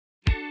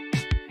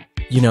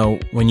You know,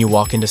 when you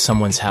walk into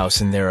someone's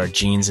house and there are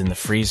jeans in the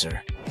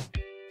freezer.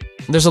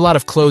 There's a lot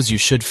of clothes you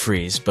should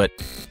freeze, but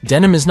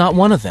denim is not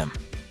one of them.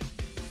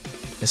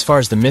 As far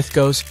as the myth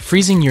goes,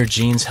 freezing your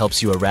jeans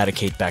helps you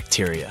eradicate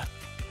bacteria.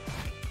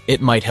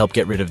 It might help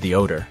get rid of the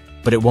odor,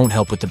 but it won't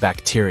help with the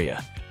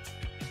bacteria.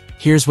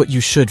 Here's what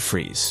you should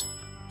freeze: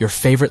 your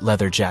favorite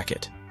leather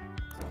jacket.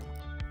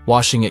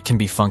 Washing it can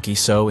be funky,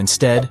 so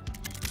instead,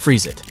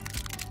 freeze it.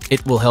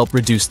 It will help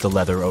reduce the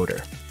leather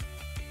odor.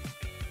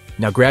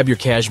 Now grab your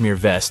cashmere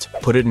vest,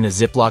 put it in a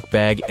Ziploc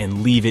bag,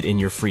 and leave it in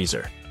your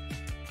freezer.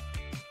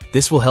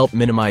 This will help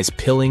minimize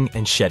pilling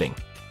and shedding.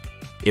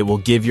 It will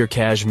give your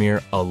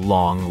cashmere a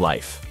long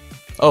life.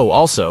 Oh,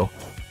 also,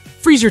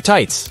 freeze your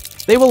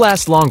tights. They will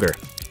last longer.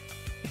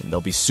 And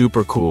they'll be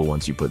super cool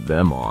once you put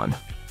them on.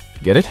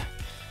 Get it?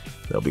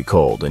 They'll be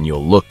cold and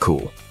you'll look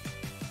cool.